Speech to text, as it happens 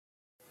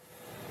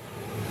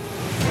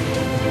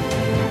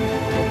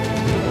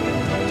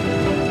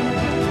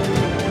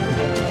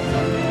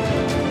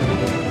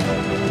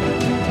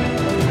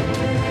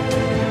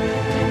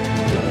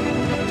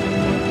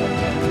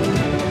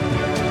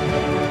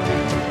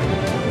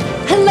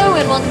Hello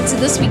and welcome to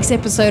this week's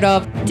episode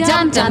of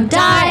Dum Dum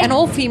Die, an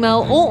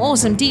all-female,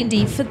 all-awesome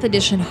D&D 5th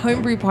edition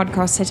homebrew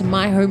podcast set in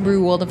my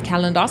homebrew world of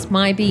Kalandos,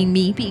 my being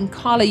me, being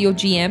Carla, your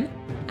GM.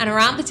 And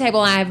around the table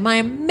I have my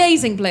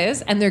amazing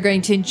players, and they're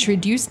going to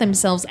introduce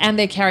themselves and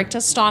their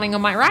characters, starting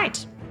on my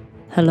right.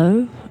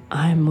 Hello,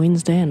 I'm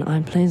Wednesday and I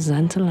play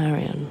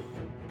Xantalarian.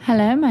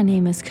 Hello, my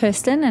name is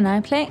Kirsten and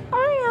I play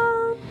Orion.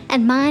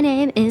 And my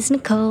name is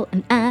Nicole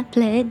and I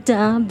play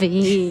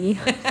Darby.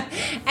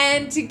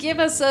 And to give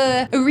us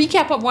a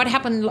recap of what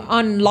happened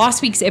on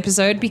last week's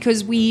episode,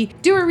 because we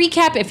do a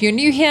recap if you're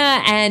new here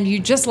and you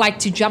just like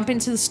to jump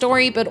into the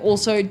story, but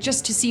also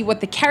just to see what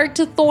the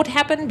character thought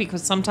happened,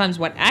 because sometimes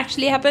what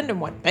actually happened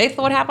and what they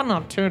thought happened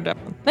are two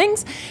different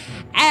things.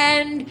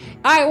 And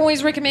I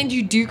always recommend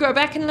you do go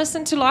back and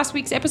listen to last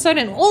week's episode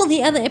and all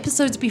the other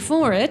episodes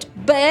before it.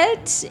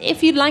 But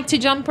if you'd like to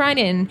jump right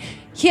in,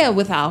 here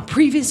with our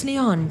previously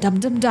on Dum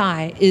Dum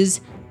Die is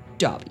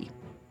Darby.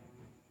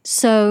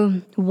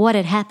 So what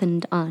had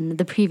happened on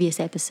the previous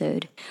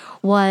episode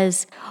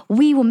was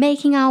we were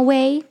making our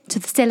way to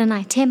the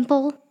Selenite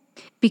Temple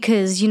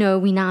because,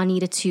 we now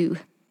needed to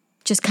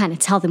just kind of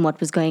tell them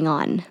what was going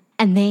on.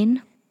 And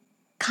then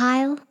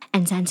Kyle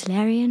and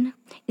Xantalarian,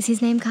 is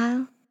his name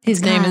Kyle?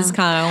 His name is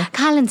Kyle.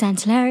 Kyle and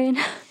Xantalarian,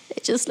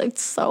 they just looked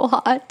so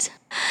hot.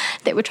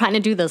 They were trying to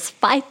do this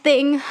fight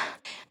thing.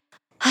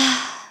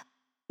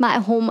 My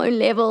hormone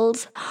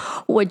levels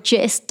were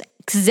just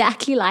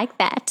exactly like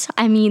that.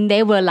 I mean,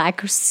 they were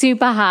like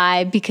super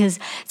high because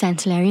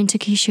Xantalarian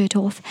took his shirt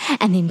off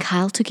and then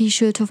Kyle took his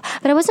shirt off.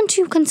 But I wasn't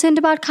too concerned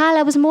about Kyle.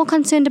 I was more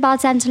concerned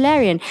about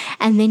Xantalarian.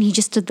 And then he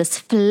just did this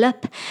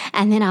flip.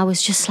 And then I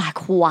was just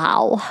like,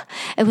 wow.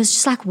 It was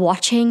just like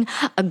watching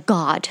a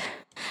god.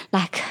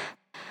 Like,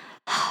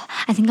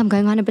 I think I'm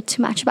going on a bit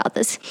too much about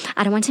this.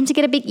 I don't want him to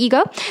get a big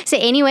ego. So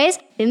anyways,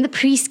 then the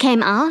priest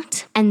came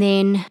out and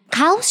then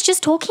Kyle was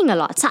just talking a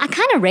lot. So I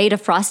kind of Ray to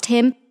Frost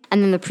him.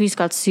 And then the priest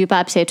got super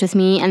upset with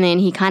me. And then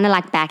he kind of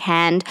like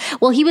backhand.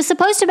 Well, he was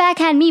supposed to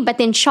backhand me, but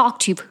then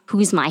Sharktooth,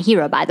 who's my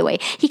hero, by the way,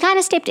 he kind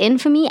of stepped in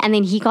for me. And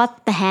then he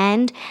got the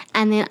hand.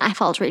 And then I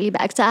felt really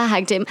bad. So I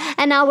hugged him.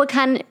 And now we're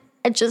kind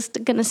of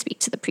just going to speak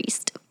to the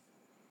priest.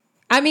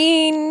 I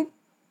mean,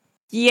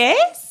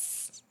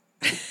 yes.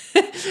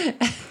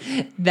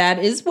 That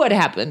is what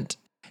happened.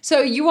 So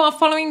you are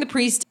following the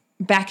priest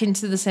back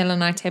into the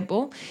Selenite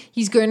Temple.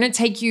 He's going to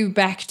take you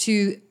back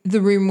to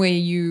the room where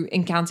you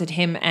encountered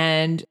him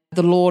and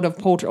the Lord of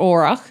Port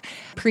Orach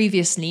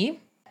previously.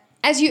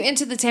 As you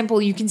enter the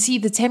temple, you can see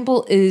the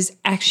temple is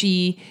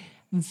actually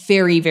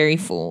very, very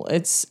full.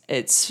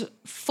 It's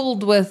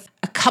filled with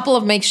a couple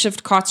of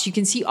makeshift cots. You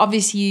can see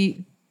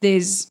obviously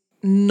there's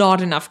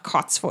not enough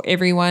cots for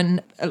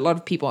everyone. A lot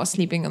of people are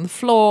sleeping on the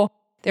floor.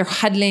 They're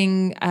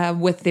huddling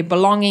with their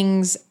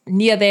belongings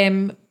near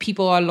them.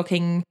 People are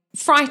looking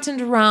frightened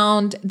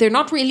around. They're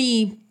not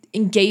really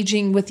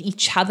engaging with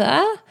each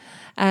other.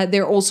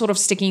 They're all sort of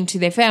sticking to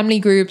their family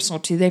groups or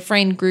to their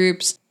friend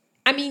groups.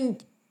 I mean,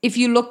 if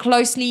you look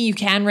closely, you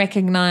can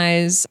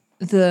recognize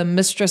the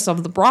mistress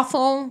of the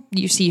brothel.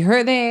 You see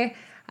her there.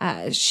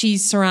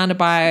 She's surrounded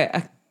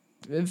by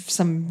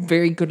some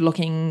very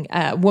good-looking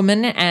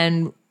women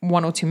and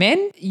one or two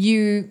men.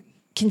 You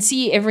can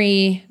see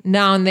every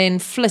now and then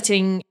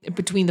flitting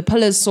between the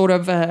pillars sort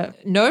of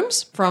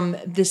gnomes from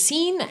the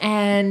scene,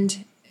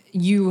 and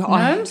you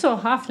are... Gnomes or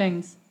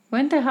halflings?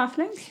 Weren't they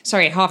halflings?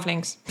 Sorry,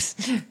 halflings.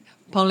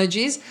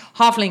 Apologies.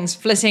 Halflings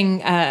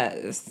flitting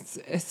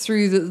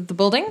through the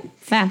building.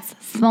 That's a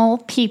small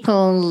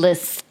people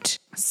list.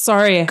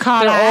 Sorry,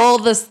 they're all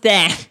this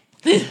there.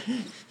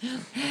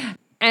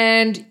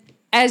 And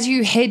as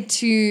you head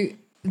to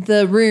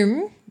the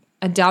room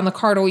down the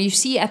corridor, you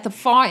see at the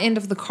far end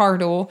of the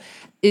corridor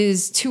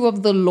is two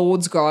of the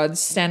Lord's guards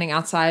standing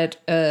outside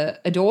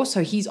a door.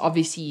 So he's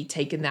obviously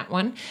taken that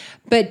one.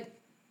 But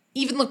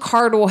even the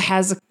corridor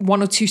has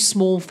one or two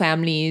small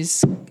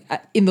families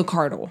in the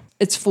corridor.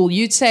 It's full.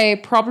 You'd say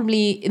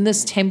probably in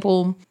this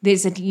temple,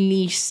 there's at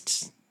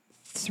least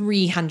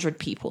 300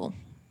 people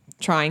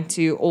trying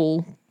to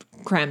all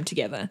cram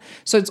together.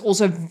 So it's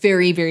also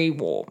very, very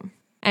warm.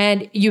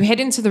 And you head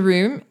into the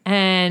room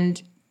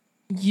and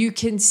you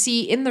can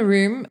see in the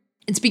room,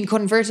 it's been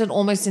converted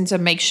almost into a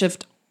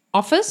makeshift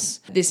office.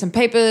 There's some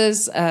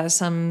papers,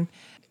 some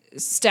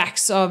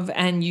stacks of,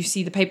 and you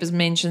see the papers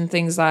mention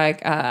things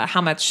like how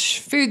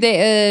much food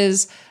there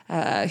is,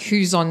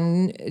 who's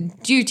on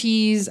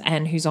duties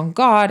and who's on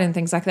guard and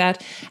things like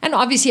that. And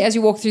obviously as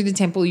you walk through the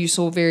temple, you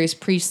saw various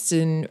priests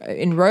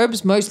in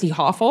robes, mostly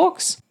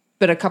half-orcs,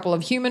 but a couple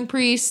of human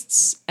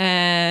priests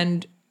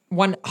and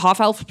one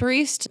half-elf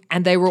priest,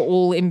 and they were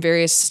all in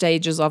various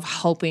stages of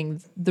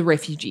helping the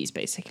refugees,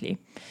 basically.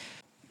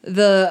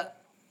 The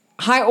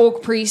high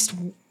orc priest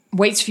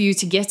waits for you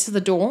to get to the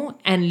door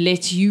and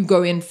lets you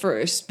go in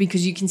first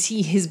because you can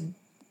see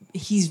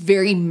he's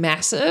very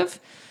massive.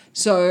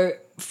 So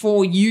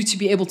for you to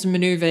be able to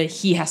maneuver,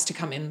 he has to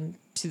come in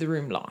to the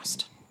room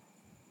last.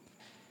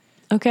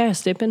 Okay, I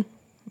step in.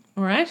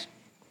 All right.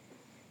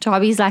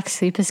 Darby's like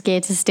super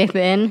scared to step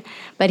in,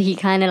 but he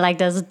kind of like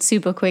does it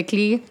super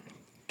quickly.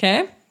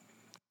 Okay.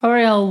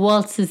 Oriel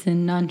waltzes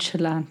in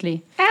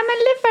nonchalantly. I'ma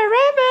live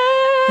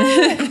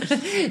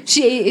forever.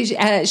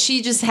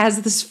 She just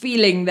has this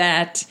feeling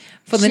that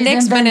for the She's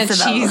next minute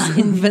invincible. she's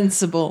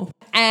invincible.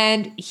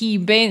 And he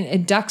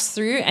ducks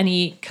through and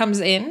he comes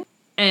in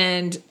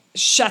and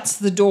shuts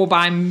the door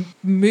by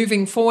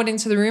moving forward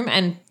into the room,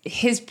 and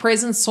his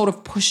presence sort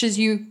of pushes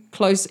you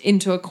close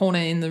into a corner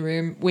in the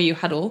room where you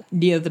huddle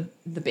near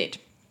the bed.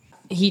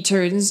 He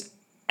turns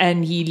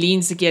and he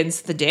leans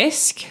against the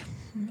desk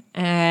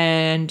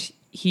and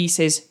he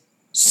says,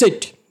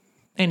 "Sit."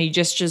 And he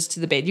gestures to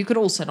the bed. You could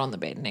all sit on the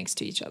bed next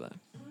to each other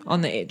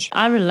on the edge.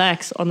 I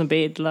relax on the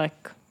bed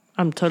like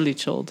I'm totally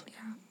chilled.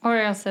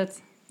 Oriel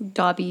sits.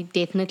 Darby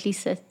definitely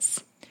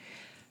sits.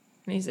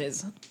 And he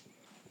says,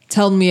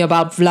 "Tell me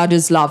about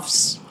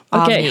Vladislav's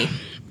Okay.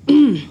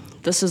 army."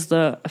 This is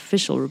the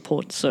official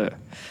report, sir.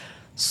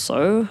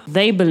 So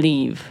they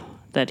believe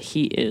that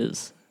he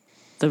is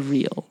the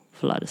real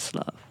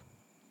Vladislav.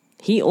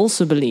 He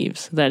also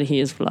believes that he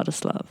is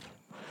Vladislav.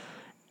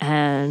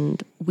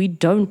 And we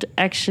don't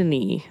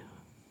actually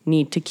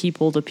need to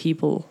keep all the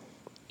people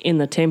in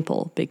the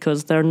temple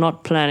because they're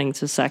not planning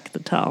to sack the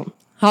town.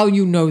 How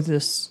you know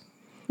this?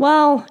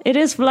 Well, it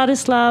is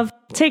Vladislav.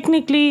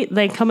 Technically,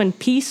 they come in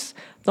peace.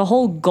 The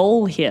whole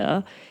goal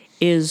here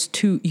is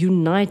to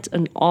unite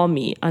an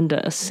army under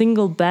a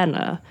single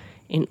banner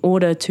in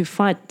order to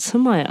fight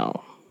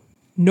Samael.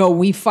 No,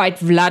 we fight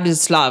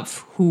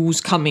Vladislav,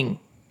 who's coming.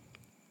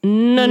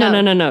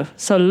 No.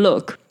 So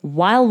look,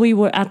 while we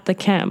were at the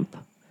camp,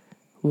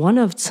 one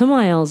of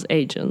Samael's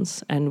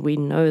agents, and we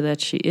know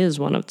that she is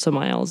one of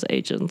Samael's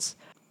agents,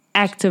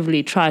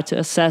 actively tried to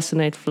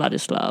assassinate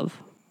Vladislav.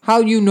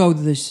 How you know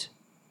this?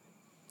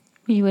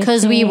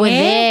 Because we were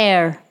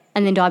there.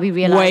 And then Darby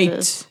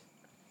realizes. Wait.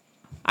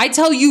 I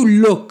tell you,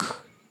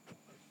 look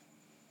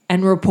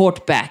and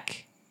report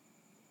back.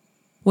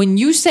 When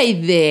you say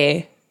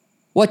there,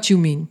 what you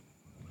mean?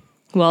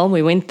 Well,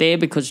 we went there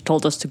because you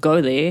told us to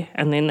go there,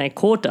 and then they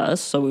caught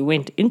us, so we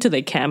went into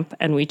their camp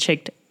and we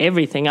checked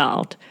everything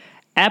out.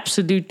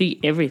 Absolutely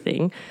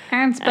everything.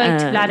 And spoke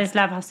to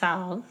Vladislav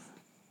ourselves.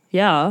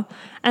 Yeah.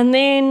 And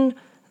then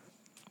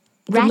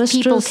the Rat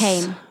people mistress,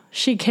 came.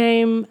 She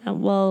came,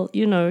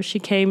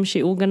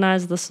 she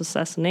organized this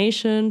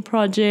assassination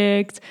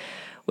project,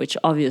 which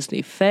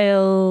obviously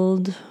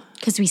failed.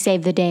 Because we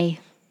saved the day.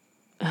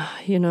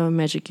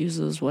 Magic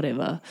users,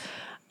 whatever.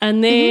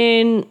 And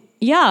then,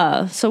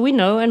 so we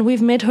know, and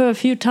we've met her a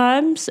few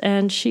times,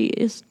 and she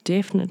is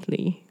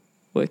definitely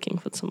working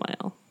for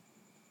Samael.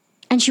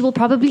 And she will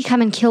probably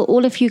come and kill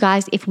all of you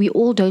guys if we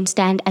all don't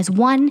stand as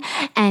one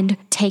and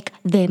take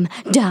them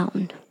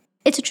down.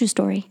 It's a true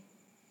story.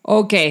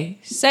 Okay,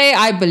 say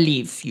I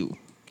believe you.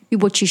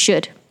 What you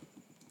should.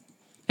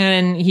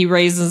 And he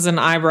raises an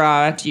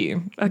eyebrow at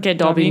you. Okay,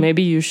 Dobby,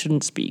 maybe you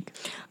shouldn't speak.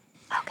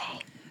 Okay.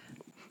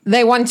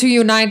 They want to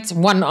unite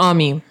one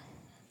army.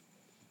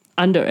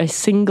 Under a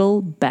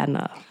single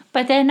banner.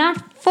 But they're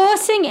not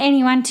forcing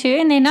anyone to,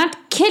 and they're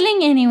not killing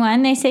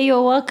anyone. They say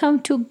you're welcome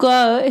to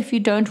go if you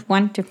don't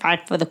want to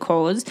fight for the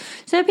cause.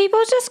 So people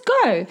just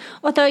go.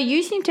 Although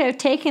you seem to have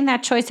taken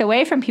that choice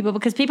away from people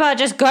because people are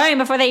just going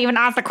before they even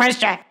ask the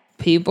question.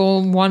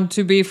 People want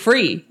to be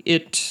free.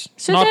 It's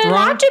So not they're wrong.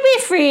 allowed to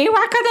be free.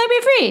 Why can't they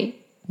be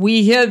free?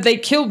 We hear they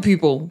kill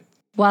people.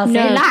 Well,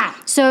 they lie.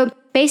 So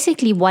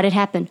basically what had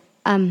happened.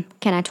 Can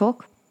I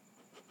talk?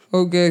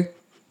 Okay.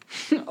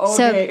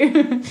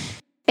 So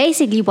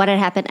basically what had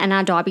happened, and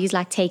now Darby's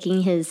like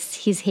taking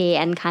his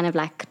hair and kind of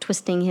like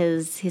twisting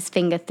his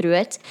finger through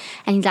it.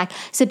 And he's like,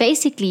 so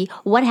basically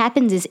what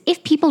happens is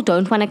if people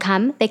don't want to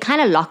come, they kind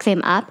of lock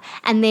them up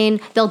and then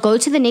they'll go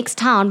to the next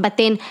town, but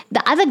then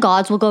the other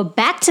guards will go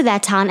back to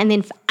that town and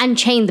then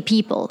unchain the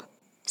people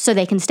so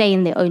they can stay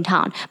in their own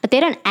town. But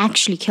they don't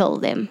actually kill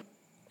them.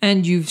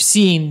 And you've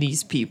seen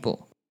these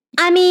people.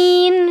 I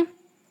mean,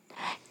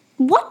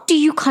 what do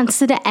you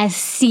consider as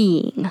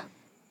seeing?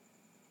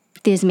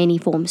 There's many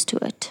forms to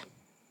it.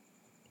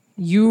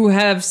 You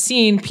have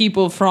seen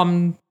people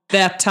from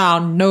that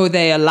town know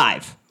they're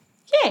alive.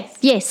 Yes.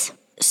 Yes.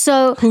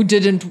 So, Who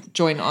didn't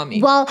join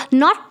army. well,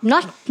 not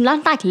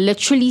like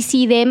literally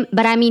see them,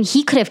 but I mean,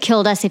 he could have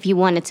killed us if he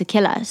wanted to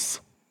kill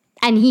us.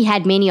 And he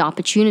had many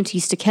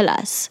opportunities to kill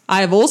us. I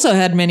have also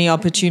had many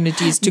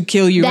opportunities to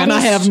kill you, That and I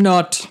is- have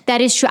not.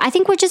 That is true. I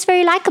think we're just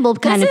very likable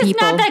kind This of is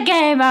people. not the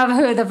game of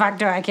who the fuck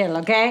do I kill,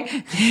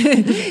 okay?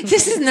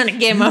 This is not a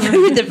game of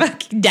who the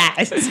fuck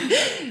dies.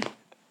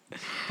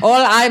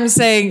 All I'm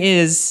saying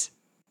is,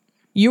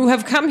 you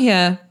have come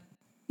here,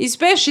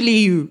 especially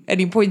you, and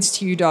he points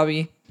to you,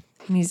 Darby,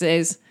 and he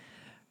says,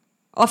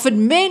 offered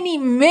many,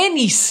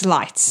 many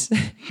slights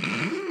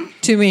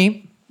to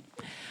me,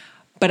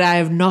 but I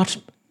have not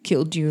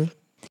killed you.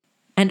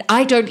 And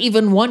I don't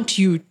even want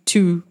you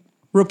to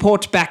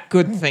report back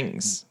good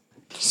things.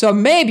 So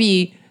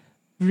maybe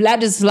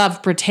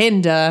Vladislav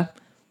Pretender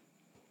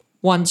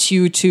wants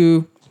you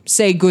to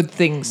say good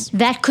things.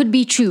 That could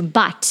be true,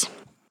 but...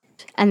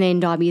 And then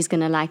Darby's going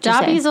to like to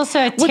Darby's say...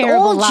 also a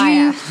terrible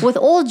liar. With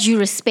all due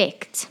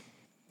respect,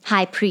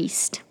 High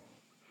Priest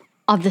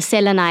of the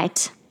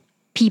Selenite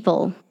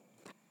people,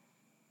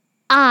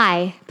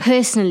 I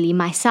personally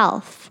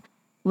myself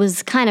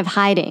was kind of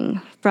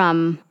hiding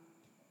from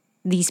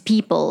these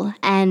people,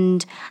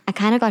 and I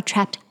kind of got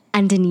trapped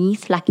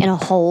underneath, like in a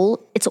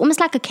hole. It's almost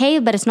like a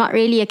cave, but it's not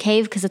really a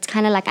cave because it's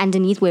kind of like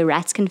underneath where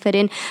rats can fit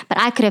in. But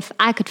I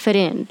could fit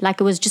in,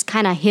 like it was just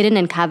kind of hidden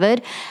and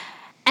covered.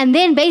 And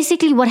then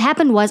basically what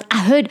happened was I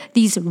heard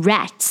these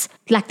rats,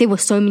 like there were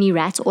so many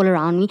rats all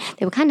around me.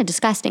 They were kind of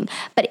disgusting.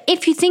 But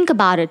if you think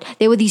about it,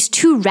 there were these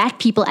two rat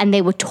people and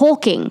they were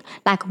talking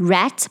like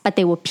rats, but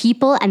they were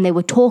people, and they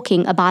were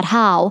talking about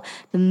how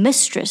the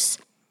mistress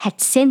had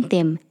sent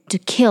them to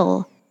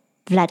kill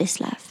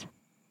Vladislav.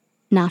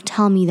 Now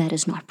tell me that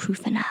is not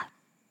proof enough.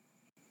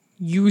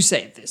 You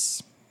say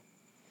this.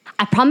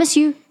 I promise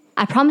you,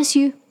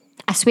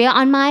 I swear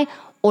on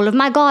all of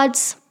my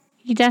gods.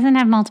 He doesn't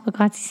have multiple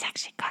gods. He's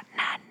actually got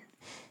none.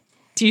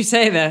 Do you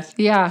say that?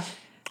 Yeah.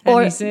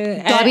 Or he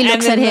said- Darby and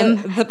looks then at him.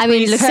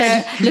 the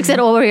looks priest- at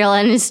Oriel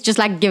and is just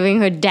like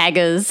giving her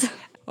daggers.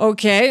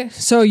 Okay,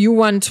 so you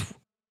want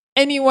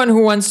anyone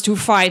who wants to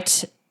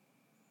fight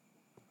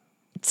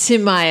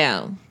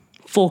Timael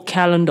For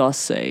Kalandar's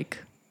sake.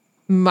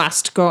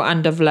 must go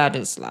under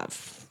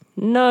Vladislav.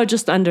 No,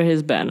 just under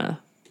his banner.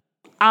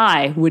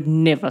 I would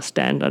never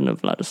stand under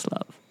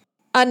Vladislav.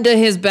 Under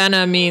his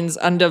banner means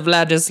under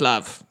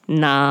Vladislav.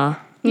 Nah.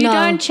 You No.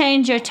 don't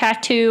change your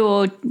tattoo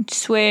or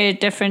swear a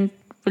different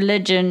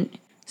religion,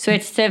 so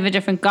it's serve a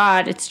different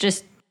god. It's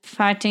just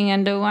fighting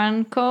under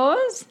one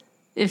cause,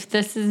 if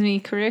this is me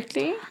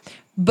correctly.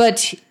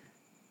 But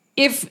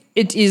if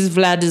it is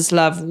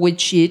Vladislav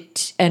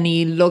Witchit and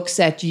he looks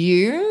at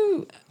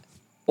you,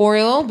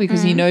 Oriel,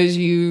 because he knows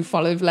you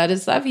follow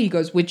Vladislav, he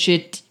goes,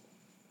 Witchit.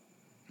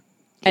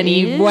 And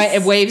he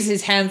Is? waves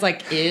his hands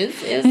like, is?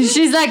 And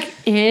she's like,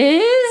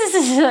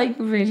 is? Like,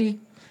 really?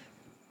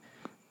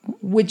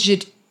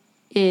 Witchit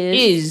Is?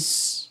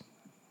 is.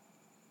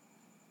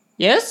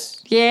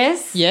 Yes?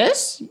 Yes?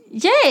 Yes?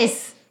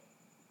 Yes!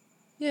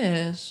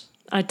 Yes.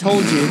 I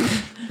told you.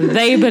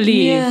 They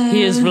believe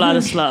he is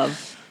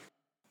Vladislav.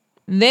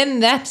 Then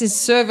that is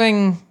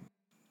serving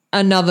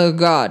another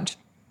god.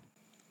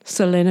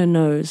 Selena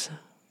knows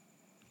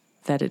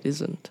that it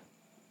isn't.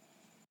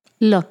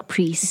 Look,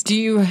 priest. Do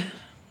you...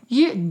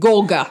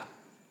 Golga.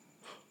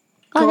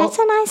 Oh, that's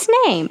a nice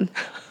name.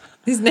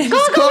 His name is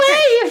Golga, Golga. where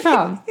are you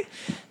from?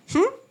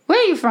 Where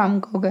are you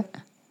from, Golga?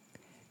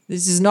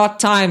 This is not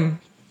time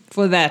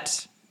for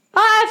that. Oh,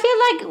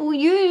 I feel like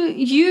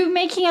you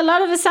making a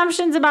lot of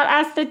assumptions about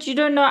us that you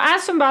don't know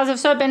us from Bars of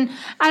Soap, and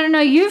I don't know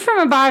you from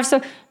a Bar of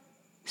Soap.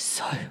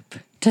 Soap.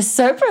 Does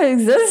soap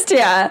exist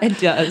here? It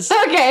does.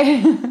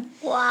 Okay.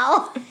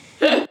 Wow.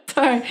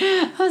 Sorry.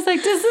 I was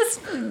like, does this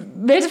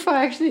metaphor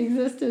actually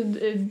exist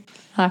in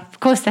of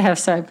course they have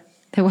soap.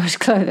 They wash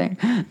clothing.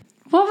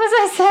 What was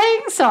I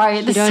saying?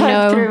 Sorry, the You don't soap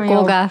know threw me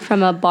off. Golga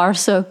from a bar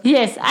soap.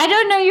 Yes, I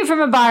don't know you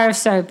from a bar of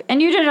soap,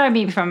 and you don't know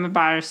me from a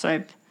bar of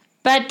soap.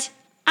 But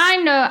I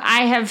know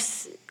I have...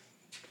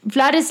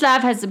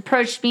 Vladislav has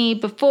approached me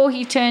before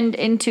he turned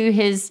into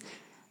his,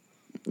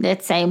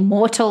 let's say,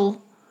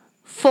 mortal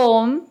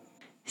form,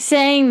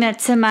 saying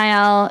that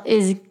Samael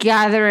is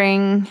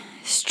gathering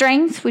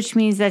strength, which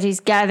means that he's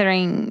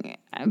gathering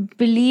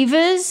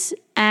believers,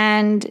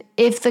 and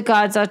if the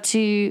gods are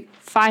to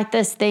fight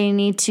this, they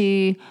need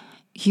to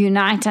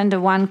unite under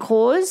one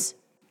cause.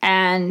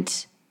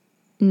 And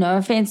no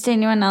offense to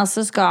anyone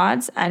else's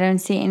gods, I don't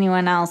see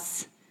anyone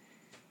else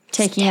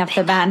taking up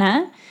the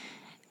banner.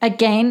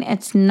 Again,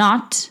 it's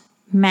not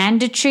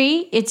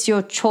mandatory. It's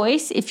your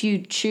choice. If you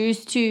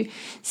choose to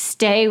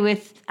stay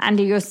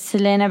under your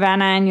Selena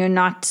banner and you're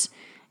not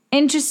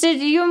interested,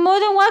 you're more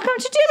than welcome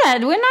to do that.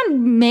 We're not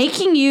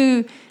making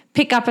you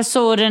pick up a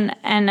sword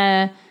and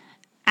a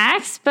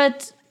axe,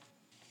 but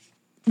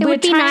It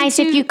would be nice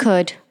if you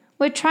could.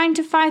 We're trying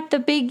to fight the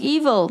big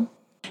evil.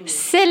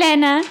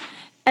 Selena,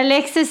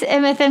 Alexis,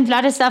 Emeth, and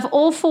Vladislav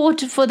all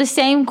fought for the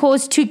same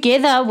cause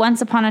together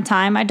once upon a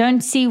time. I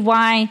don't see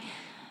why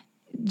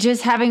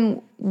just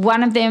having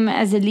one of them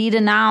as a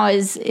leader now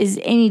is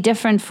any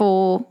different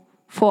for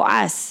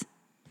us.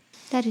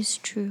 That is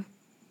true.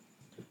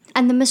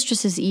 And the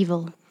mistress is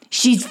evil.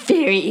 She's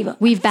very evil.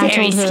 We've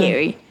battled her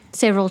scary.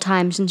 several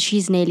times, and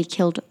she's nearly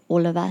killed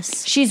all of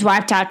us. She's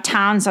wiped out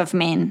towns of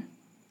men.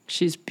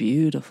 She's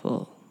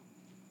beautiful.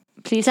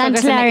 Please focus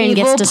on the Xantalarian evil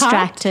gets part.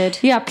 distracted.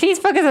 Yeah, please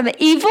focus on the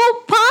evil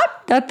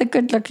part, not the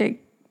good-looking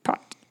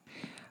part.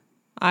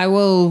 I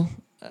will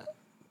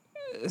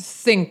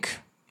think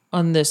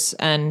on this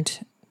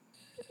and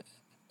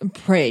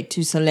pray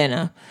to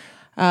Selena.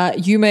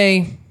 You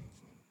may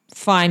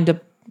find a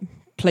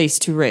place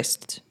to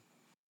rest.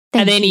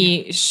 Thank and then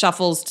you. he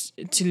shuffles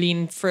to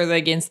lean further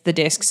against the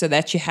desk so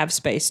that you have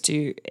space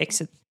to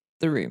exit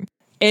the room.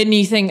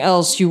 Anything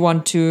else you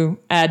want to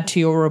add to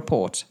your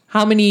report?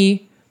 How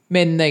many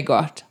men they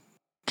got?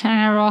 Can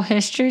I roll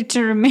history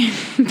to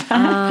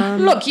remember?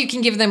 Look, you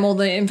can give them all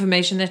the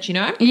information that you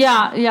know.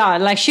 Yeah.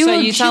 Like she So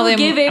will, you she tell will them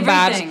give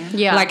about everything.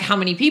 Yeah. like how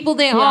many people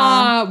there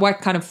are, what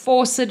kind of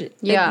force it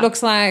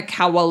looks like,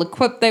 how well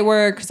equipped they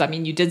were. Because I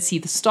mean, you did see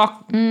the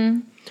stock,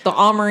 the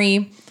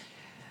armory.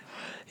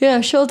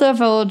 Yeah, she'll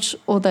divulge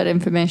all that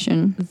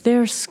information.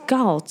 Their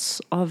scouts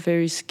are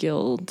very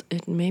skilled.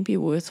 It may be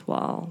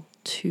worthwhile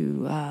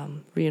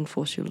to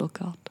reinforce your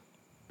lookout.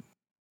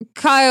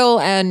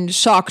 Kyle and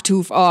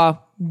Sharktooth are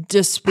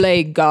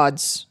display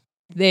guards.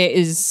 There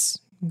is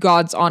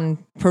guards on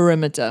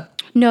perimeter.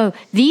 No,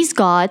 these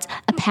guards,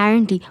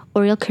 apparently,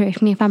 Oriel,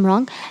 correct me if I'm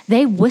wrong,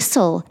 they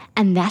whistle,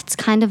 and that's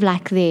kind of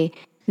like their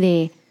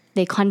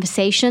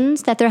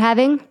conversations that they're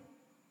having.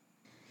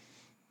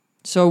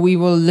 So we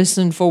will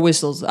listen for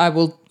whistles. I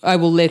will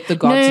let the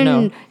guards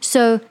know. No.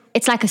 So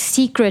it's like a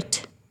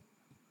secret.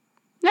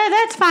 No,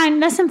 that's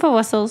fine. Listen for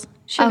whistles.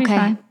 Should be Okay.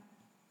 fine.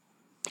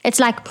 It's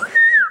like,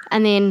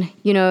 and then,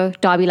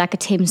 Darby like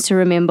attempts to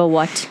remember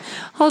what.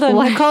 Hold on,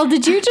 Nicole,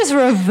 did you just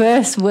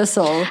reverse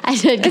whistle? I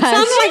did, guys.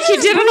 Sounds like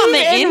you did it on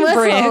the end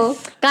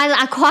breath. Guys,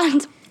 I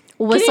can't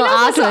whistle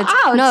not whistle outwards.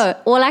 out? No,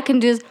 all I can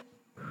do is,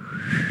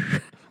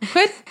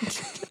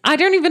 But I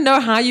don't even know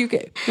how you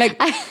get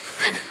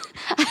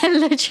I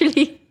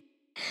literally,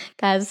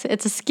 guys,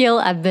 it's a skill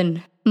I've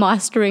been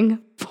mastering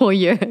for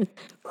years.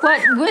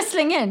 What?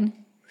 Whistling in?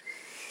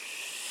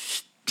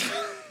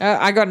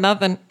 I got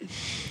nothing.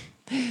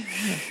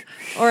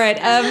 All right.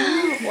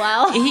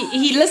 Wow.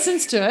 He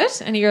listens to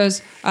it and he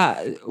goes,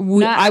 I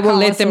will can't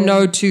let them whistle.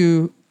 know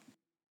to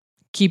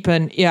keep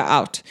an ear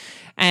out.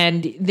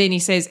 And then he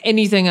says,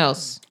 anything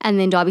else? And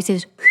then Darby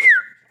says,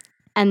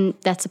 and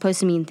that's supposed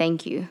to mean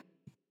thank you.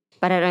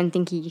 But I don't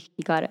think he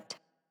got it.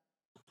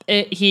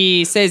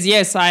 He says,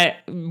 yes,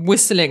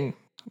 whistling.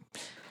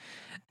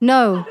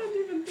 No,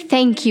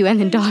 thank you. And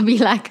then Darby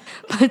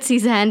puts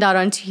his hand out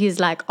onto his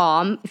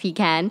arm if he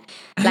can.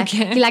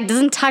 Okay. He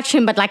doesn't touch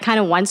him, but kind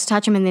of wants to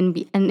touch him. And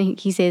then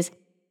he says,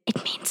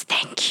 it means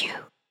thank you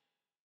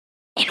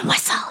in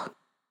whistle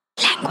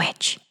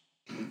language.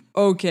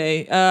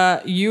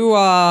 Okay. You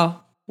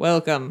are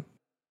welcome.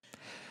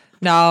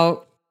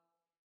 Now,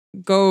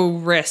 go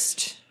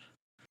rest.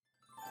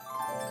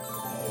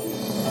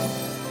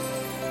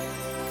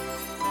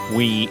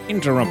 We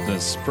interrupt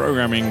this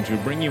programming to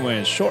bring you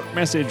a short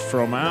message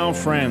from our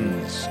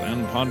friends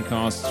and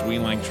podcasts we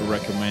like to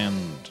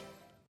recommend.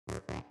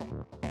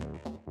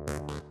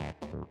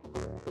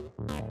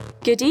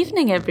 Good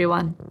evening,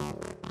 everyone.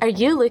 Are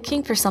you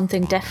looking for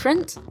something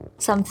different?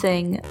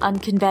 Something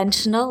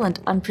unconventional and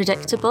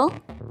unpredictable?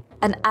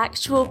 An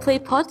actual play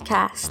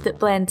podcast that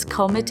blends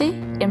comedy,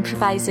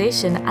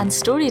 improvisation, and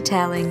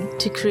storytelling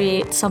to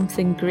create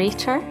something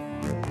greater?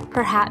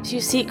 Perhaps you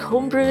seek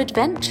homebrew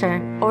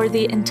adventure or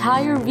the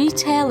entire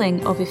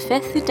retelling of a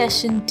 5th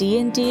edition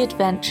D&D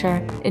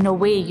adventure in a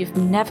way you've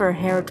never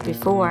heard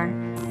before.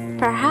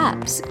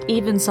 Perhaps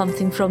even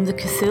something from the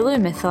Cthulhu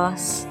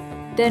mythos.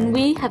 Then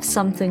we have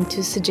something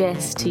to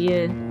suggest to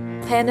you.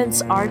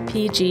 Penance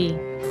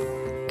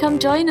RPG. Come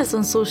join us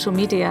on social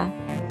media.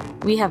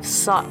 We have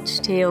such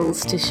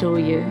tales to show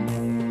you.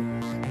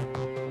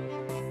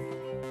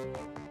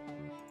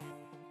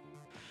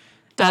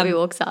 Darby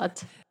walks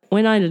out.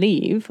 When I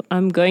leave,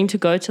 I'm going to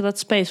go to that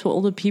space where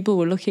all the people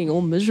were looking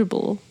all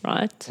miserable,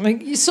 right?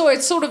 You saw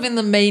it's sort of in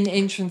the main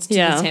entrance to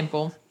the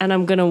temple. And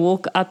I'm going to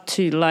walk up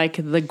to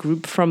the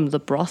group from the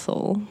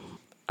brothel.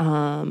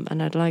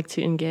 And I'd like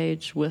to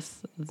engage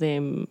with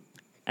them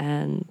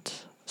and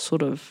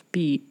sort of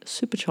be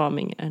super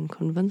charming and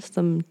convince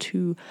them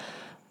to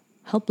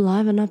help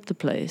liven up the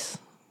place.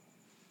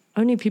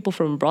 Only people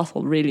from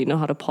brothel really know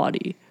how to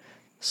party.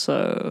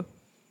 So,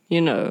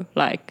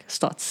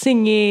 start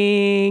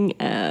singing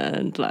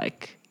and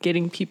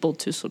getting people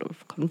to sort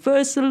of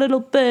converse a little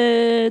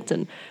bit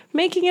and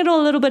making it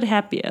all a little bit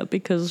happier,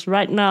 because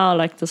right now,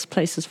 this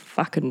place is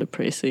fucking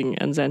depressing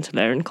and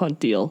Xantalarian can't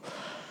deal.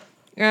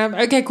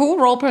 Okay, cool.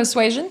 Roll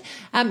persuasion.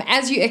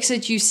 As you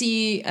exit, you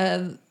see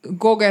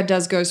Gorga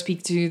does go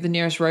speak to the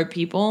nearest rope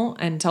people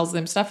and tells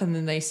them stuff, and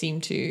then they seem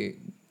to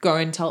go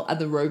and tell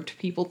other roped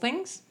people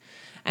things.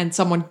 And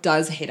someone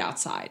does head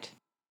outside.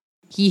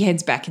 He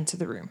heads back into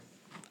the room.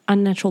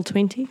 Unnatural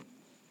 20.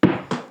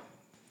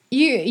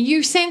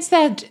 You sense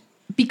that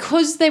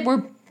because they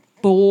were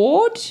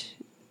bored,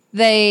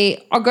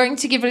 they are going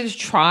to give it a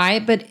try,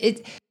 but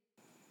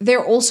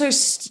they're also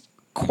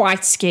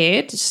quite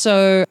scared.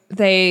 So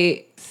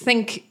they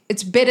think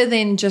it's better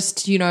than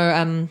just,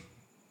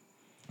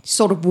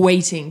 sort of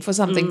waiting for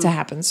something to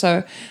happen.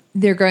 So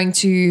they're going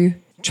to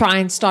try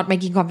and start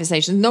making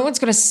conversations. No one's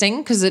going to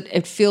sing because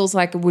it feels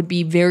like it would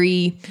be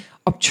very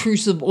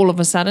obtrusive all of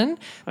a sudden.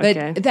 But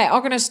Okay. they are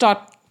going to start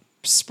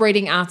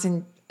spreading out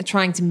and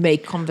trying to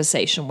make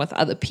conversation with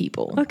other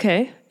people.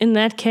 Okay. In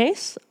that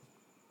case,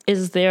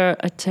 is there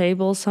a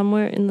table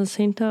somewhere in the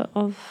center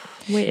of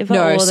wherever?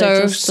 No, or are so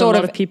there just sort a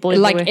lot of of people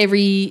like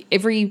everywhere?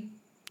 every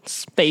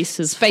space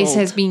space filled.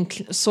 has been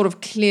sort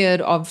of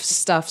cleared of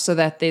stuff so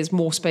that there's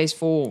more space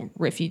for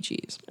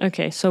refugees.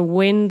 Okay, so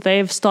when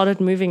they've started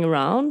moving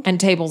around, And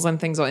tables and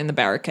things are in the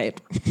barricade.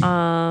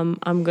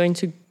 I'm going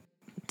to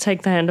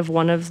take the hand of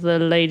one of the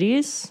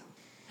ladies,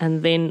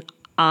 and then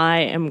I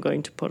am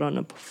going to put on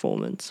a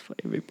performance for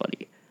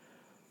everybody.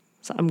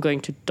 So I'm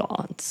going to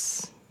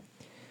dance.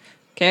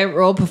 Okay,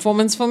 roll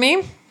performance for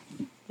me.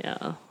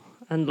 Yeah.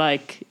 and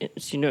like,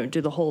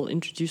 do the whole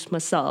introduce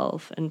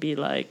myself and be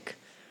like,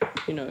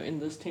 in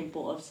this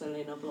temple of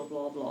Selena, blah,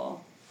 blah, blah.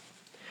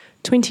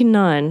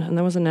 29, and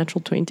that was a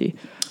natural 20.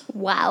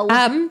 Wow.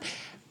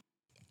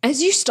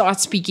 As you start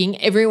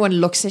speaking, everyone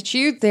looks at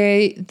you.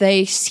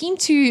 They seem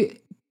to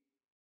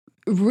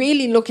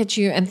really look at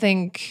you and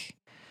think,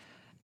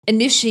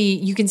 initially,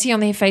 you can see on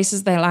their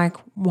faces, they're like,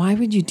 why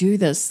would you do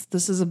this?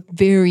 This is a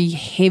very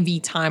heavy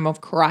time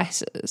of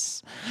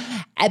crisis.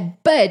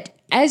 But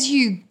as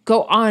you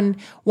go on,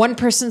 one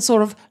person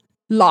sort of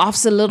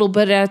laughs a little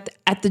bit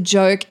at the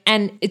joke.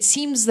 And it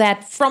seems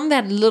that from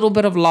that little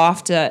bit of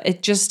laughter,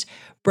 it just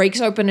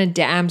breaks open a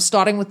dam,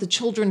 starting with the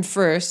children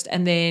first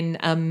and then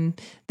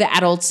the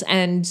adults.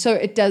 And so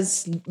it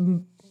does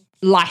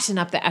lighten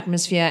up the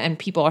atmosphere and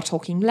people are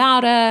talking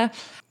louder.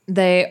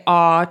 They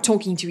are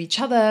talking to each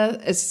other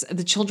as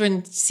the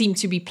children seem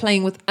to be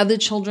playing with other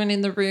children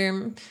in the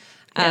room.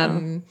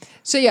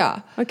 So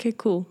yeah. Okay,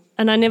 cool.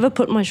 And I never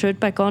put my shirt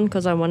back on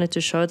because I wanted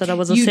to show that I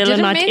was a You didn't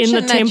Selenite in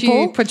the mention that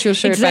temple. you put your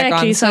shirt exactly.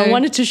 back on, So I so-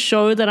 wanted to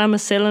show that I'm a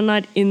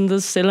Selenite in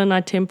the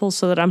Selenite temple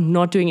so that I'm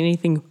not doing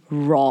anything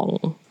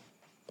wrong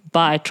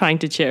by trying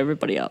to cheer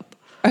everybody up.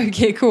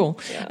 Okay, cool.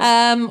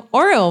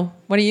 Oriel,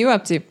 what are you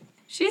up to?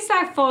 She's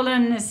like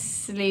fallen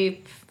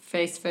asleep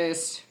face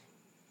first.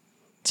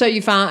 So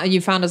you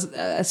found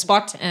a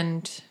spot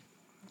and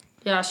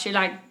Yeah,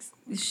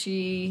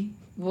 she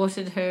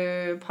watered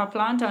her pot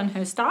plant on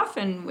her staff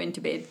and went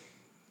to bed.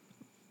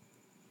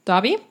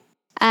 Darby?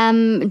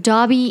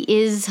 Darby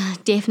is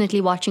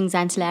definitely watching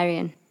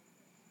Xantalarian.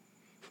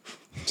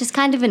 Just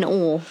kind of in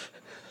awe.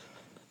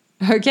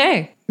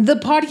 Okay. The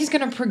party's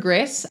going to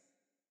progress.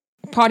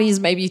 Party is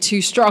maybe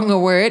too strong a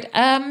word.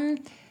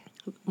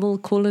 We'll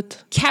call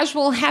it,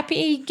 Casual,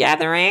 happy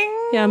gathering.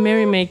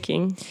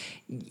 merrymaking.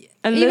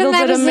 A little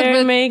that bit of is a bit-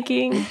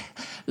 merrymaking.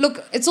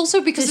 Look, it's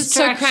also because it's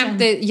so Distraction.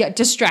 cramped.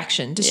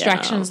 Distraction.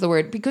 Distraction is the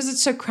word. Because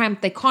it's so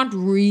cramped, they can't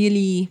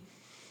really,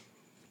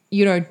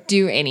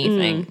 do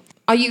anything.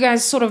 Are you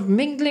guys sort of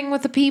mingling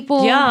with the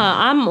people? Yeah,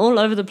 I'm all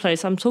over the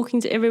place. I'm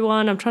talking to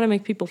everyone. I'm trying to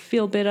make people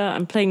feel better.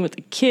 I'm playing with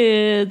the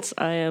kids.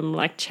 I am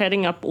like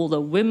chatting up all the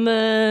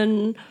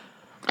women.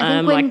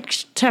 I'm like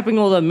tapping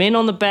all the men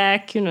on the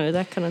back,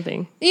 that kind of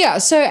thing. Yeah.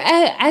 So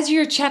as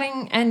you're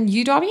chatting, and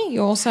you, Darby,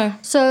 you also.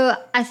 So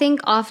I think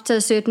after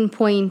a certain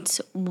point,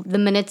 the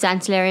minute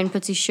Xantalarian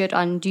puts his shirt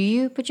on, do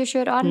you put your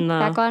shirt on? No.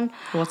 Back on?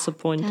 What's the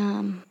point?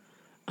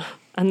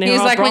 And there He's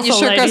are like, when your brothel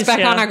shirt goes ladies back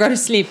here. on, I go to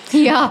sleep.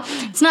 Yeah,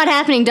 it's not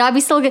happening.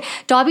 Darby's still good.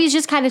 Darby's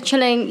just kind of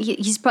chilling.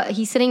 He's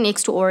sitting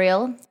next to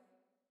Oriel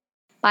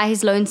by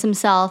his lonesome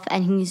self,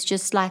 and he's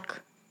just like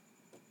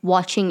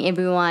watching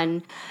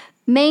everyone.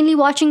 Mainly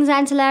watching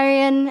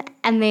Xantalarian,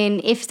 and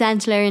then if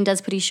Xantalarian does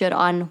put his shirt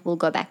on, we'll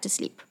go back to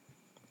sleep.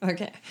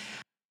 Okay.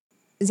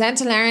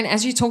 Xantalarian,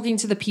 as you're talking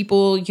to the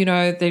people,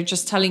 they're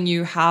just telling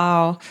you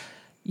how,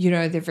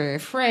 they're very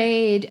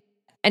afraid.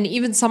 And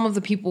even some of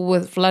the people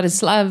with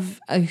Vladislav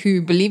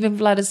who believe in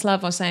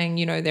Vladislav are saying,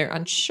 they're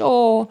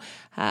unsure.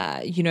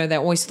 They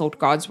always thought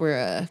gods were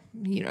a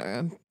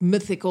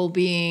mythical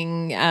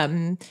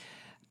being.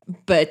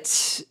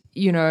 But,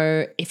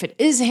 if it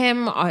is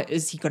him,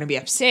 is he going to be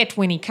upset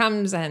when he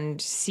comes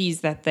and sees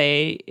that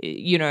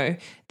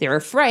they're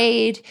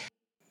afraid?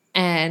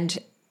 And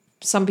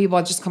some people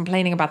are just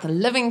complaining about the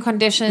living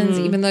conditions,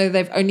 even though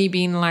they've only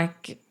been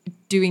like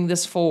doing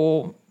this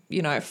for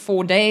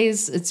 4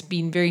 days. It's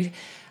been very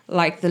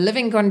like the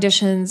living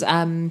conditions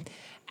and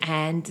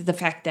the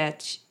fact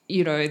that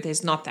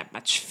there's not that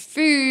much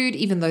food,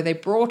 even though they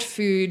brought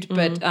food,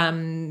 but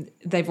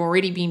they've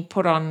already been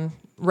put on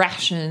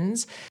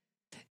rations.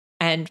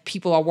 And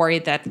people are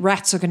worried that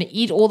rats are going to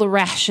eat all the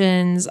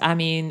rations. I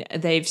mean,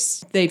 they've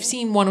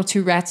seen 1 or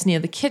 2 rats near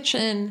the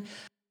kitchen.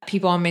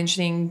 People are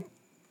mentioning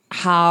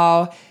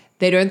how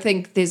they don't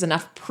think there's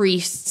enough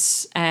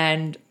priests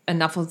and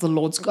enough of the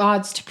Lord's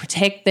guards to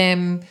protect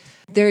them.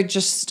 They're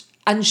just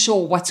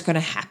unsure what's going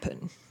to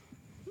happen.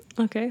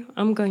 Okay,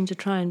 I'm going to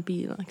try and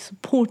be like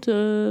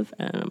supportive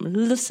and I'm gonna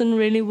listen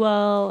really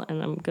well,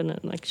 and I'm gonna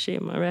like share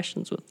my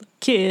rations with the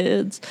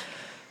kids.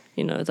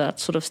 That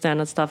sort of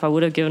standard stuff. I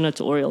would have given it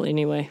to Oriel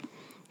anyway.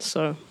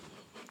 So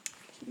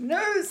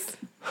Nose.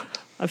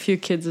 a few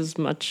kids is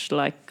much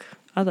like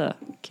other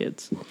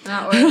kids.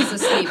 Oriel's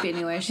asleep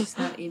anyway. She's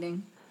not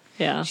eating.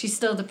 Yeah. She's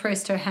still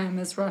depressed. Her ham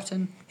is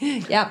rotten.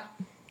 Yep.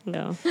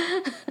 Yeah.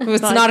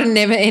 It's not a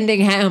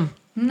never-ending ham.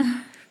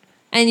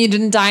 And you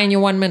didn't die in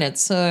your 1 minute,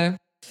 so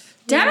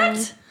Damn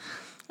it!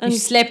 you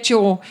slept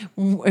your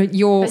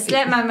I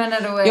slept my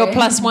minute away. your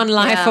 +1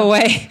 life Yeah.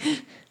 away.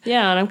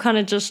 Yeah, and I'm kind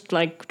of just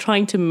like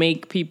trying to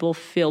make people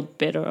feel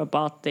better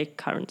about their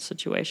current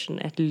situation,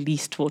 at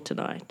least for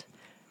tonight.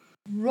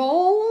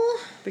 Roll.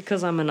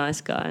 Because I'm a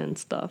nice guy and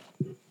stuff.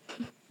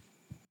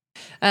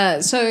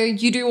 So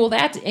you do all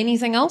that.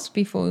 Anything else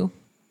before?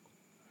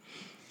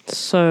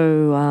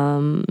 So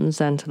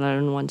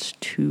Xantalarian wants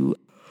to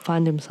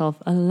find himself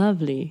a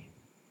lovely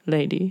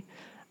lady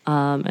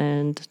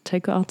and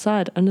take her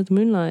outside under the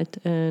moonlight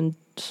and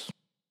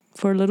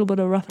for a little bit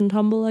of rough and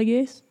tumble, I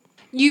guess.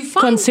 You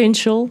find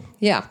Consensual.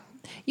 Yeah.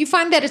 You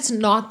find that it's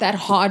not that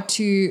hard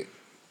to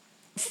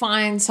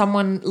find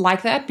someone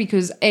like that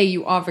because A,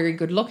 you are very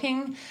good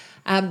looking,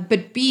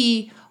 but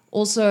B,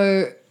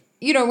 also,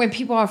 you know, when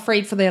people are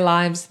afraid for their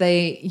lives,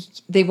 they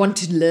want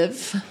to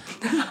live.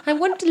 I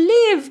want to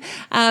live.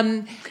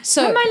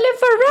 So I might live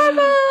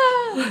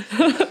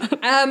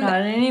forever.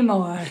 Not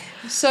anymore.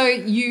 So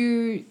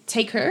you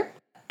take her,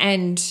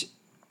 and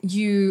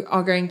you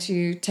are going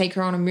to take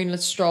her on a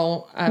moonlit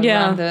stroll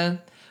around the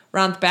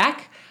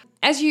back.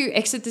 As you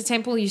exit the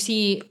temple, you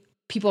see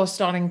people are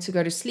starting to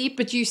go to sleep,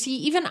 but you see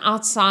even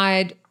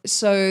outside,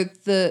 so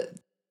the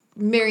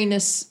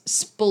merriness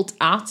spilt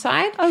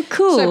outside. Oh,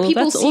 cool. So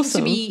people That's seem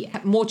awesome. to be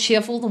more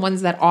cheerful, the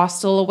ones that are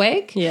still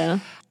awake. Yeah.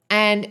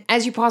 And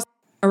as you pass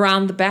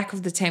around the back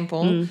of the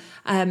temple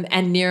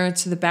and nearer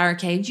to the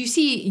barricade,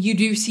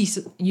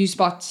 you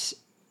spot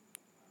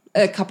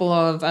a couple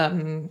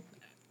of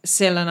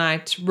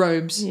Selenite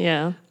robes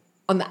Yeah.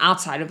 on the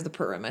outside of the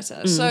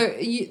perimeter. So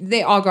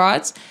there are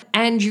guards,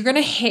 and you're going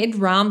to head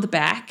round the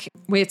back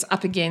where it's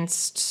up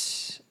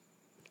against.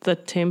 The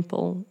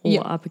temple or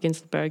Yeah. up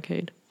against the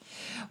barricade.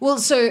 Well,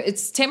 so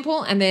it's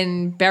temple and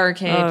then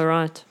barricade. Oh,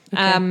 right.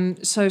 Okay.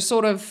 So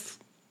sort of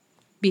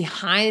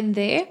behind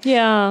there,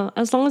 Yeah,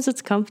 as long as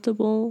it's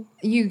comfortable.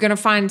 you're going to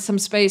find some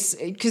space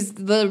because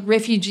the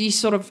refugees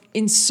sort of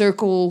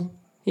encircle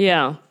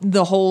Yeah.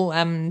 the whole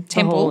The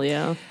temple. whole,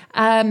 yeah.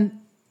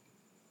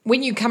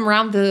 When you come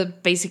around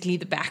basically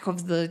the back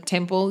of the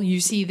temple,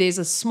 you see there's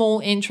a small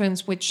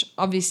entrance, which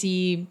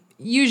obviously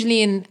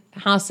usually in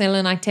how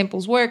Selenite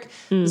temples work,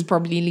 this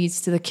probably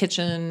leads to the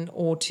kitchen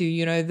or to,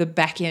 you know, the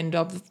back end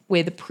of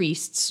where the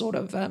priests sort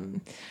of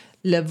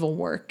live or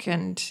work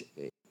and,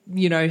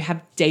 you know,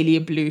 have daily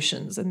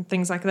ablutions and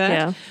things like that.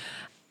 Yeah.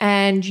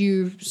 And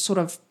you sort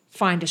of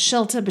find a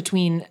shelter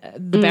between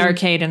the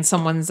barricade and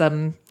someone's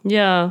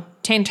Yeah.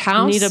 tent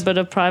house. Need a bit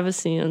of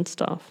privacy and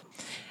stuff.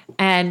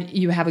 And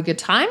you have a good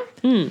time.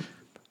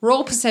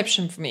 Roll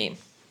perception for me.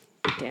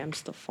 Damn,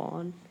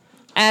 Stefan.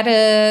 At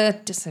a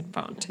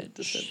disadvantage.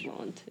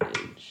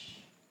 Disadvantage.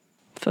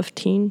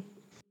 15.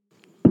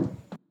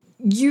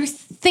 You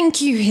think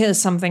you hear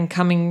something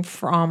coming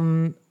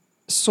from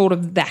sort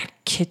of that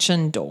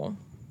kitchen door.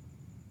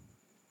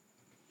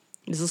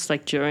 Is this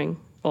like during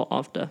or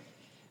after?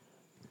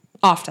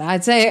 After,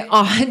 I'd say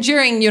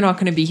during, you're not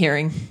going to be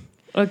hearing.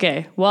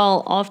 Okay.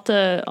 Well,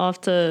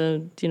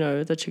 after you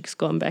know, the chick's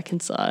gone back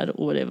inside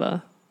or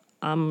whatever,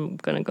 I'm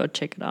gonna go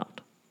check it out.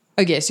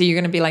 Okay, so you're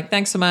going to be like,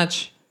 thanks so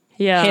much.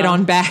 Yeah. Head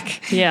on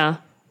back. Yeah.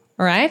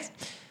 All right?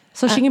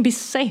 So she can be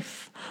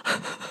safe.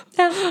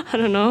 I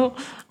don't know.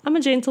 I'm a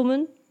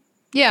gentleman.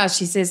 Yeah,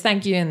 she says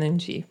thank you, and then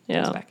she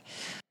Yeah. goes back.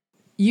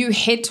 You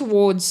head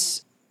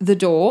towards the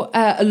door.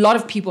 A lot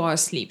of people are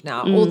asleep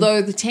now.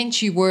 Although the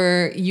tent you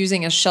were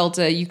using as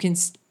shelter, you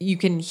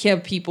can hear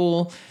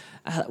people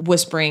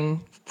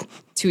whispering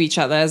to each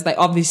other as they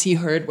obviously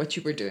heard what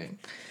you were doing.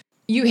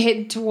 You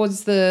head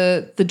towards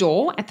the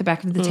door at the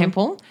back of the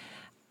temple.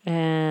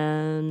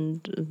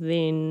 And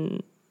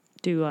then,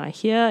 do I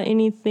hear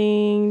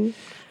anything?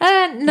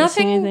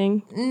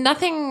 Nothing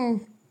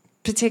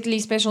particularly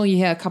special. You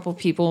hear a couple of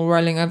people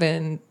rolling over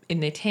in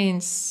their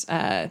tents.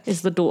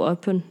 Is the door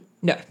open?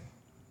 No.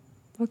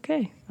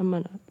 Okay, I'm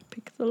gonna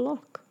pick the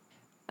lock.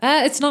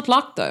 It's not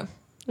locked though.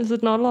 Is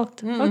it not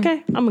locked?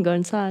 Okay, I'm gonna go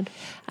inside.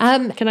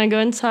 Can I go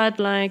inside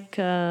like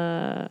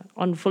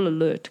on full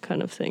alert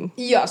kind of thing?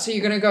 Yeah, so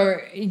you're gonna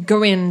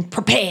go in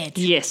prepared.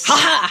 Yes.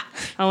 Ha!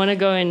 I want to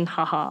go in.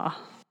 Haha.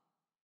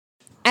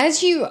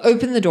 As you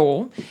open the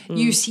door,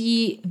 you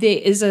see there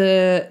is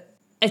a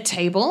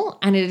table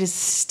and it is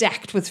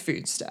stacked with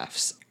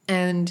foodstuffs.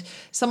 And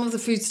some of the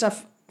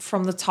foodstuff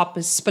from the top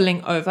is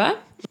spilling over.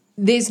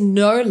 There's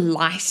no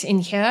light in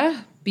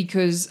here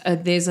because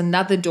there's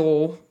another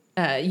door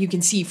you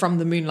can see from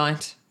the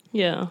moonlight.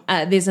 Yeah.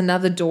 There's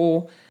another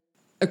door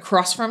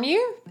across from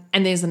you,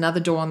 and there's another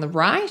door on the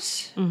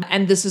right.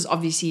 And this is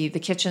obviously the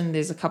kitchen.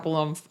 There's a couple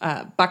of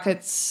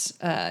buckets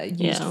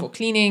used for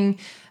cleaning.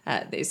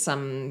 There's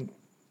some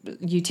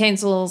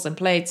utensils and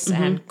plates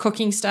and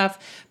cooking stuff.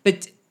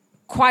 But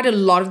quite a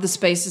lot of the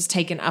space is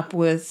taken up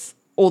with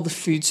all the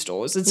food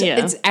stores.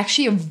 It's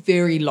actually a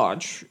very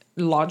large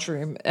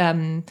room,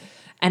 and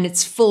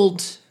it's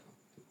filled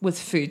with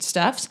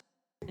foodstuffs.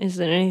 Is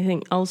there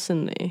anything else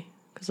in there?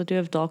 Because I do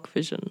have dark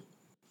vision.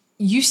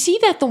 You see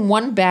that the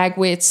one bag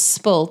where it's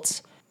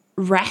spilt,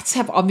 rats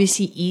have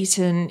obviously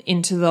eaten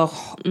into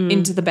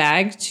the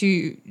bag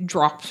to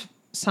drop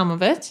some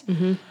of it.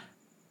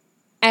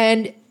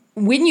 And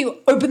when you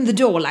open the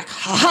door, like,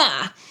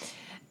 ha-ha,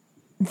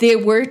 there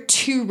were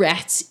 2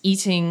 rats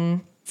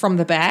eating from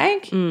the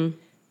bag. And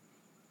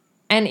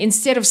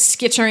instead of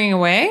skittering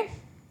away,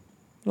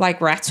 like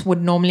rats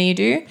would normally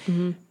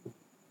do,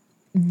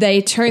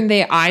 they turn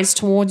their eyes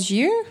towards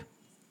you.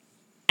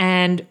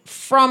 And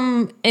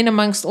from in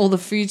amongst all the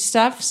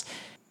foodstuffs,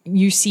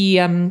 you see,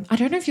 I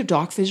don't know if your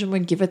dark vision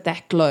would give it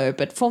that glow,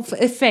 but for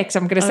effect,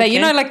 I'm going to say, you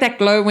know, like that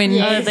glow when the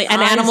an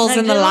eyes, animal's like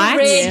in the little light.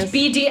 Red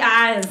beady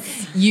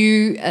eyes.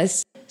 You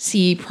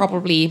see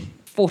probably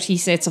 40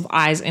 sets of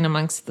eyes in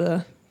amongst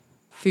the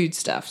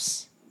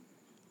foodstuffs.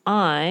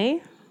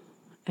 I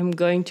am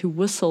going to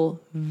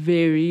whistle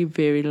very,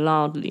 very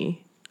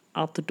loudly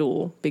out the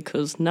door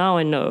because now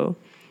I know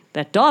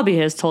that Darby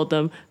has told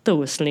them the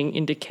whistling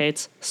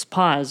indicates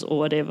spies or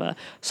whatever.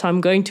 So I'm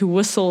going to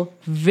whistle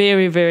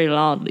very, very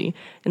loudly.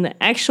 In the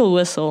actual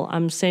whistle,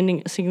 I'm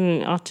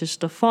signaling out to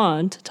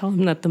Stefan to tell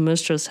him that the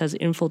mistress has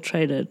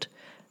infiltrated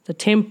the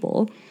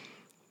temple.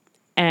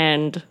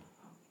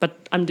 But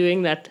I'm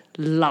doing that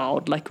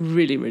loud, like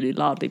really, really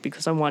loudly,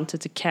 because I wanted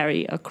to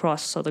carry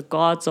across so the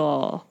guards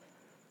are,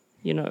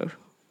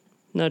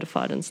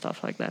 notified and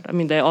stuff like that. I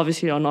mean, they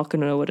obviously are not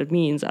going to know what it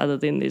means other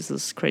than there's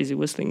this crazy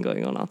whistling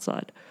going on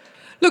outside.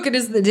 Look, it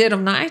is the dead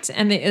of night,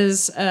 and there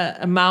is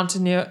a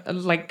mountain near,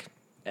 like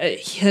a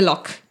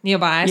hillock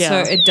nearby, Yeah. so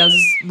it does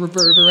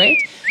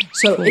reverberate.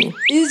 So it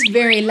is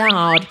very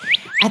loud.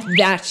 At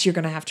that, you're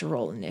going to have to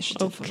roll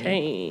initiative. for me.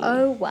 Okay.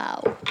 Oh,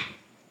 wow.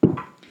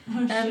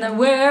 And the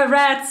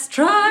were-rats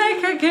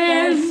strike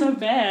again. That's so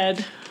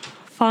bad.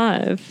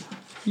 5.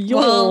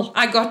 Well,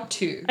 I got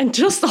 2. And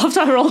just after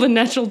I rolled a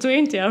natural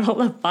 20, I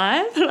rolled a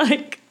 5.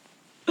 Like,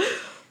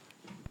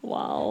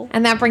 wow.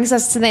 And that brings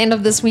us to the end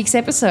of this week's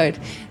episode.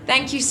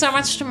 Thank you so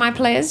much to my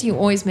players. You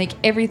always make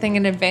everything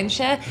an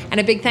adventure. And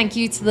a big thank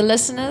you to the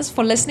listeners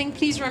for listening.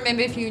 Please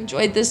remember, if you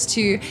enjoyed this,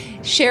 to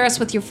share us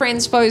with your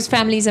friends, foes,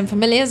 families, and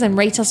familiars, and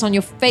rate us on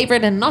your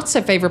favorite and not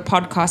so favorite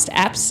podcast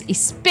apps,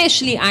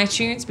 especially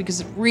iTunes,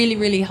 because it really,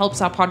 really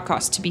helps our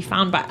podcast to be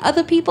found by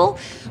other people,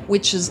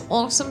 which is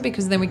awesome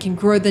because then we can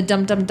grow the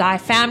Dum Dum Die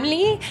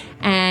family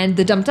and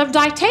the Dum Dum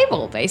Die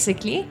table,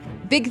 basically.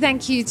 Big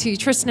thank you to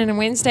Tristan and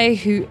Wednesday,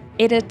 who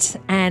edit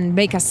and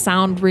make us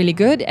sound really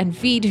good, and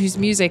Veed, whose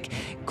music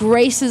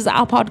graces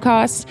our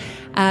podcast.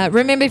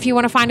 Remember, if you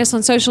want to find us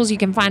on socials, you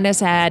can find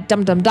us at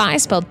Dum Dum Die,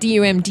 spelled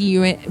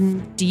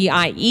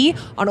DUMDUMDIE,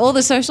 on all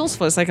the socials.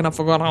 For a second, I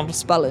forgot how to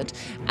spell it.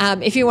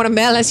 If you want to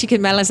mail us, you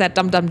can mail us at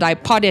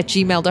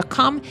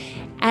dumdumdiepod@gmail.com.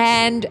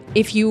 And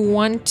if you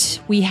want,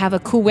 we have a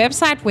cool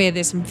website where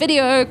there's some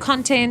video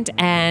content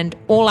and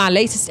all our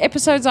latest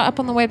episodes are up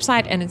on the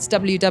website, and it's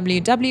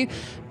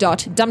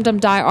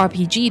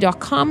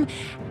www.dumdumdierpg.com.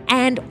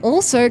 And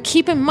also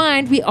keep in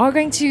mind, we are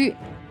going to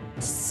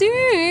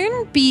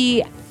soon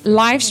be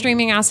live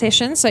streaming our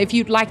session. So if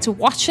you'd like to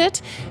watch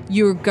it,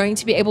 you're going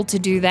to be able to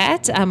do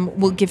that.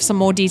 We'll give some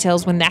more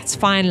details when that's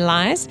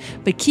finalized,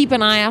 but keep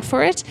an eye out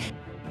for it.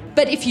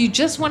 But if you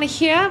just want to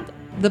hear,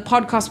 the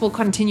podcast will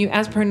continue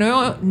as per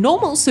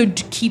normal, so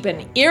keep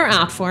an ear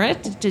out for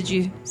it. Did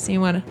you see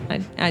what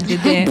I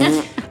did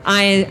there?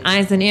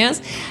 Eyes and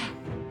ears.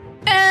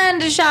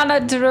 And a shout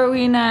out to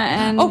Rowena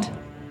and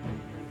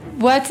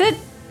what's it?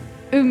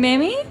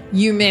 Umemi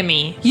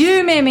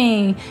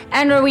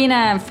and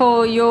Rowena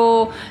for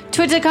your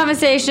Twitter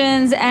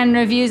conversations and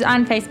reviews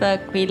on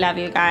Facebook. We love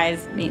you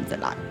guys. Means a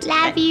lot.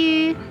 Love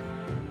you.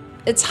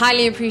 It's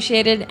highly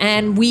appreciated,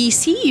 and we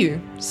see you.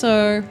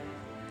 So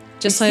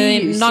just so See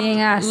you, not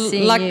seeing us,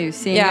 seeing like, you,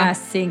 seeing us,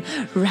 seeing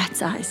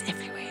rat's eyes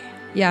everywhere.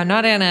 Yeah,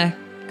 not in a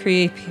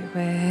creepy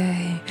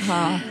way.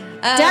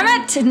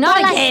 Damn it,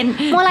 not again.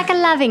 More like a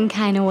loving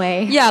kind of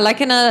way. Yeah,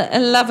 like in a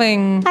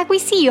loving Like we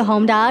see you,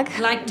 home dog.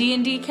 Like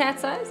D&D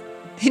cat's eyes?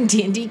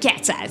 D&D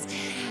cat's eyes.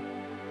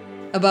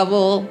 Above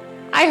all,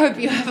 I hope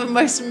you have a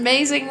most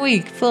amazing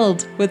week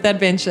filled with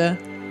adventure.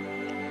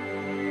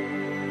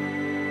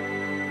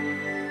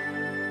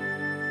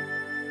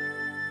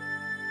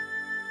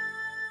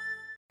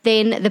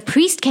 Then the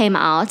priest came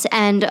out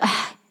and,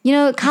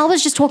 Carl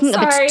was just talking a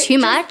bit too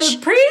much. The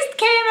priest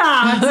came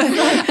out.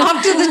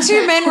 After the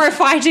two men were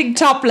fighting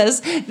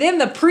topless, then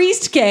the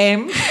priest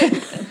came.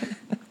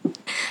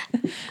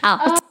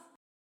 Out.